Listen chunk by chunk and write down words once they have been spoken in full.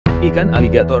Ikan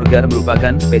aligator gar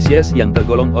merupakan spesies yang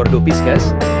tergolong ordo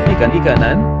pisces,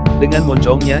 ikan-ikanan, dengan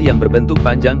moncongnya yang berbentuk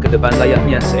panjang ke depan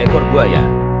layaknya seekor buaya.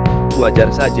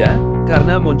 Wajar saja,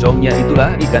 karena moncongnya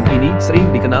itulah ikan ini sering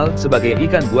dikenal sebagai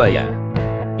ikan buaya.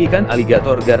 Ikan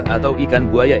aligator gar atau ikan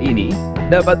buaya ini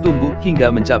dapat tumbuh hingga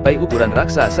mencapai ukuran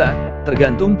raksasa,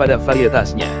 tergantung pada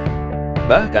varietasnya.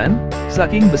 Bahkan,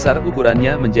 saking besar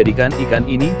ukurannya menjadikan ikan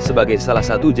ini sebagai salah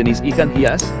satu jenis ikan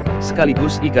hias,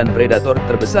 sekaligus ikan predator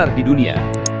terbesar di dunia.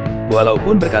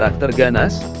 Walaupun berkarakter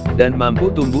ganas, dan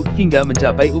mampu tumbuh hingga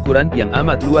mencapai ukuran yang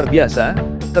amat luar biasa,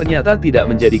 ternyata tidak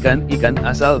menjadikan ikan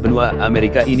asal benua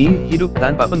Amerika ini hidup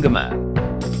tanpa penggemar.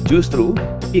 Justru,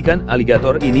 ikan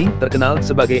aligator ini terkenal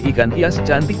sebagai ikan hias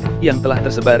cantik yang telah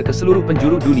tersebar ke seluruh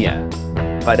penjuru dunia.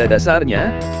 Pada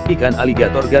dasarnya, ikan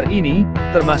aligator gar ini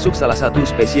termasuk salah satu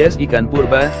spesies ikan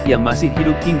purba yang masih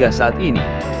hidup hingga saat ini.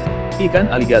 Ikan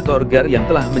aligator gar yang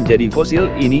telah menjadi fosil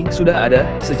ini sudah ada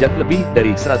sejak lebih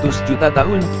dari 100 juta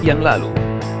tahun yang lalu.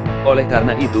 Oleh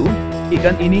karena itu,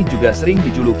 ikan ini juga sering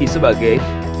dijuluki sebagai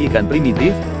ikan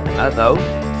primitif atau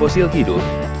fosil hidup.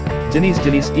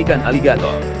 Jenis-jenis ikan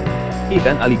aligator.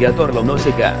 Ikan aligator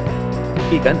lomnosegar.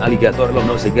 Ikan aligator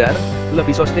lomnosegar,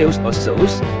 Lepisosteius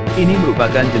osseus, ini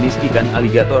merupakan jenis ikan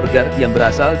aligator gar yang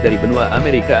berasal dari benua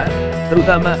Amerika,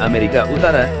 terutama Amerika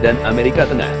Utara dan Amerika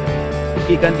Tengah.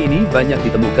 Ikan ini banyak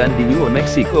ditemukan di New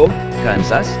Mexico,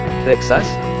 Kansas, Texas,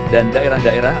 dan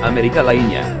daerah-daerah Amerika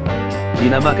lainnya.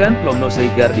 Dinamakan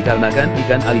lomnosegar dikarenakan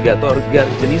ikan aligator gar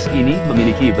jenis ini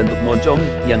memiliki bentuk moncong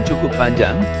yang cukup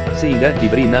panjang, sehingga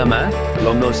diberi nama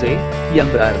lomnose,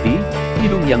 yang berarti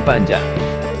hidung yang panjang.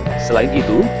 Selain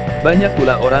itu, banyak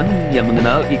pula orang yang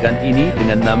mengenal ikan ini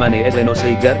dengan nama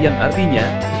needlenosegar yang artinya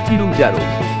hidung jarum.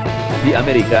 Di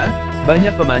Amerika,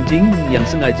 banyak pemancing yang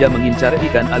sengaja mengincar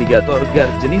ikan aligator gar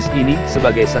jenis ini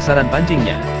sebagai sasaran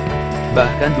pancingnya.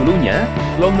 Bahkan dulunya,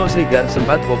 lomnosegar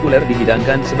sempat populer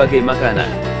dihidangkan sebagai makanan.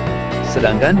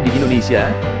 Sedangkan di Indonesia,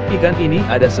 ikan ini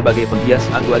ada sebagai penghias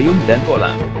akuarium dan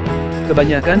kolam.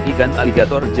 Kebanyakan ikan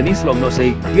aligator jenis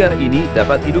lomnosegar ini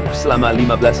dapat hidup selama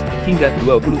 15 hingga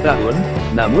 20 tahun,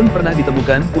 namun pernah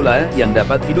ditemukan pula yang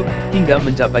dapat hidup hingga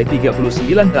mencapai 39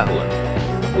 tahun.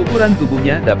 Ukuran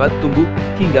tubuhnya dapat tumbuh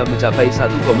hingga mencapai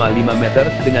 1,5 meter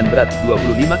dengan berat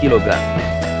 25 kg.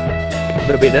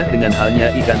 Berbeda dengan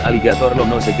halnya ikan aligator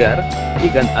lomnosegar,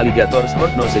 ikan aligator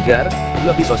sportnosegar,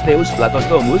 Lepisosteius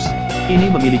platostomus,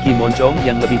 ini memiliki moncong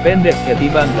yang lebih pendek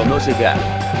ketimbang lomnosegar.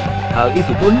 Hal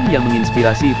itu pun yang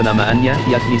menginspirasi penamaannya,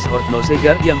 yakni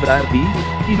sportnosegar yang berarti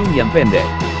hidung yang pendek.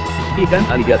 Ikan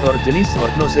aligator jenis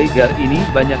sportnosegar ini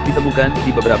banyak ditemukan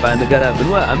di beberapa negara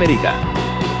benua Amerika.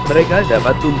 Mereka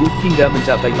dapat tumbuh hingga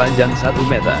mencapai panjang 1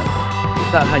 meter.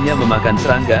 Tak hanya memakan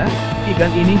serangga,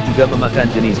 ikan ini juga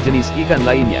memakan jenis-jenis ikan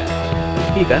lainnya.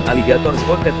 Ikan aligator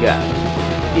spotted gar.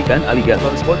 Ikan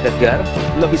aligator spotted gar,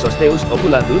 Lepisosteius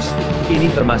opulatus, ini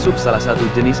termasuk salah satu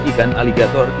jenis ikan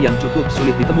aligator yang cukup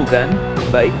sulit ditemukan,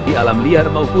 baik di alam liar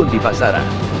maupun di pasaran.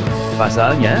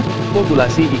 Pasalnya,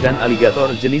 populasi ikan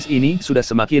aligator jenis ini sudah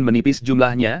semakin menipis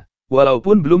jumlahnya,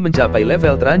 walaupun belum mencapai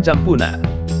level terancam punah.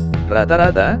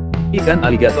 Rata-rata, ikan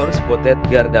aligator spotted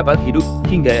gar dapat hidup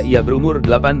hingga ia berumur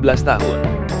 18 tahun.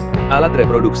 Alat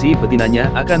reproduksi betinanya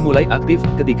akan mulai aktif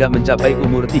ketika mencapai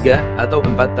umur 3 atau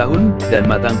 4 tahun, dan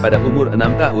matang pada umur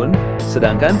 6 tahun,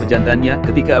 sedangkan pejantannya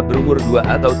ketika berumur 2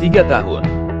 atau 3 tahun.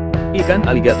 Ikan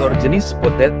aligator jenis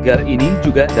spotted gar ini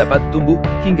juga dapat tumbuh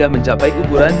hingga mencapai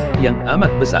ukuran yang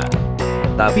amat besar.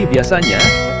 Tapi biasanya,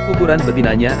 ukuran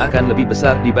betinanya akan lebih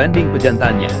besar dibanding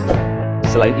pejantannya.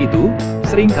 Selain itu,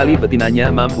 seringkali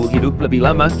betinanya mampu hidup lebih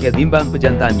lama ketimbang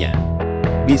pejantannya.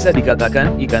 Bisa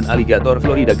dikatakan ikan aligator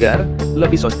Florida gar,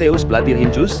 Lepisosteius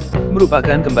platyrhynchus,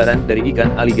 merupakan kembaran dari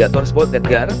ikan aligator spotted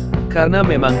gar, karena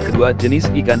memang kedua jenis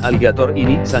ikan aligator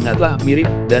ini sangatlah mirip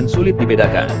dan sulit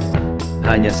dibedakan.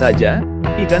 Hanya saja,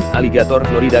 ikan aligator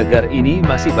Florida gar ini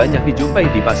masih banyak dijumpai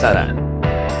di pasaran.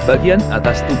 Bagian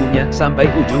atas tubuhnya sampai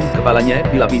ujung kepalanya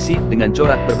dilapisi dengan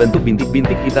corak berbentuk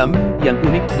bintik-bintik hitam yang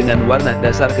unik dengan warna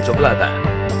dasar kecoklatan.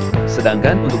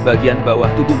 Sedangkan untuk bagian bawah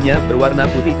tubuhnya berwarna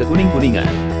putih kekuning-kuningan.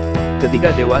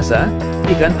 Ketika dewasa,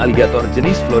 ikan aligator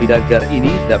jenis Florida gar ini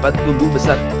dapat tumbuh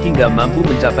besar hingga mampu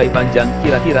mencapai panjang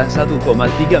kira-kira 1,3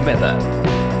 meter.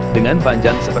 Dengan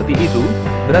panjang seperti itu,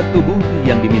 berat tubuh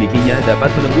yang dimilikinya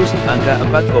dapat menembus angka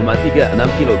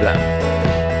 4,36 kg.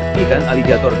 Ikan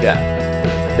aligator gar.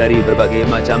 Dari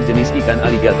berbagai macam jenis ikan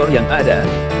aligator yang ada,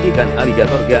 ikan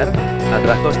aligator gar,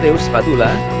 Atractosteus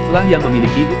spatula, lah yang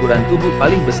memiliki ukuran tubuh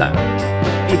paling besar.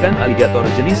 Ikan aligator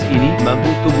jenis ini mampu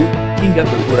tumbuh hingga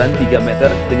berukuran 3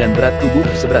 meter dengan berat tubuh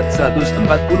seberat 140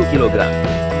 kg.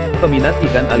 Peminat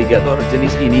ikan aligator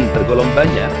jenis ini tergolong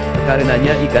banyak,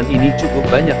 karenanya ikan ini cukup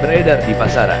banyak beredar di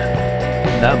pasaran.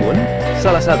 Namun,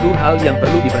 salah satu hal yang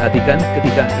perlu diperhatikan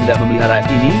ketika hendak memelihara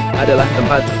ini adalah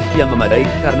tempat yang memadai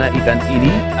karena ikan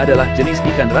ini adalah jenis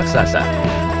ikan raksasa.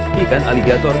 Ikan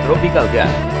aligator tropical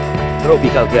gar.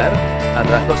 Tropical gar,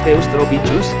 Atractosteus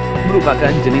tropicus,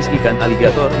 merupakan jenis ikan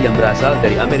aligator yang berasal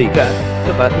dari Amerika,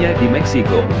 tepatnya di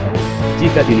Meksiko.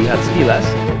 Jika dilihat sekilas,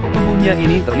 tubuhnya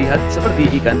ini terlihat seperti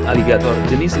ikan aligator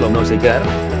jenis Lonosegar,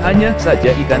 hanya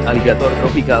saja ikan aligator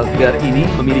tropical gar ini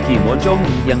memiliki moncong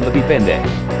yang lebih pendek.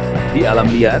 Di alam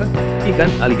liar,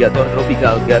 ikan aligator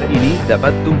tropical gar ini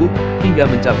dapat tumbuh hingga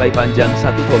mencapai panjang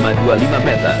 1,25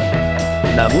 meter.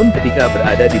 Namun ketika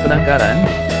berada di penangkaran,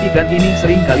 ikan ini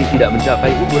seringkali tidak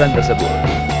mencapai ukuran tersebut.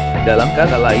 Dalam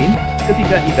kata lain,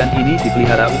 ketika ikan ini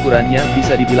dipelihara ukurannya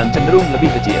bisa dibilang cenderung lebih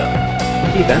kecil.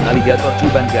 Ikan aligator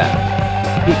cuban gar.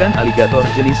 Ikan aligator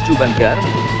jenis cuban gar,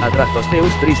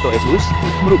 Atractosteus tristoesus,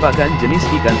 merupakan jenis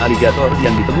ikan aligator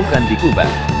yang ditemukan di Kuba.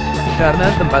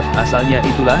 Karena tempat asalnya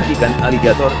itulah ikan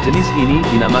aligator jenis ini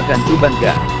dinamakan cuban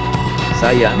gar.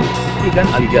 Sayang, ikan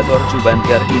aligator cuban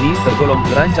gar ini tergolong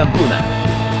terancam punah.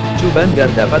 Cuban gar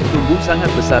dapat tumbuh sangat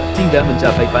besar hingga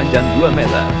mencapai panjang 2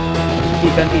 meter.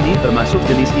 Ikan ini termasuk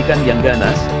jenis ikan yang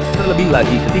ganas, terlebih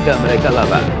lagi ketika mereka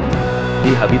lapar.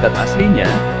 Di habitat aslinya,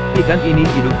 ikan ini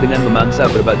hidup dengan memangsa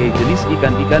berbagai jenis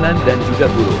ikan-ikanan dan juga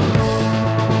burung.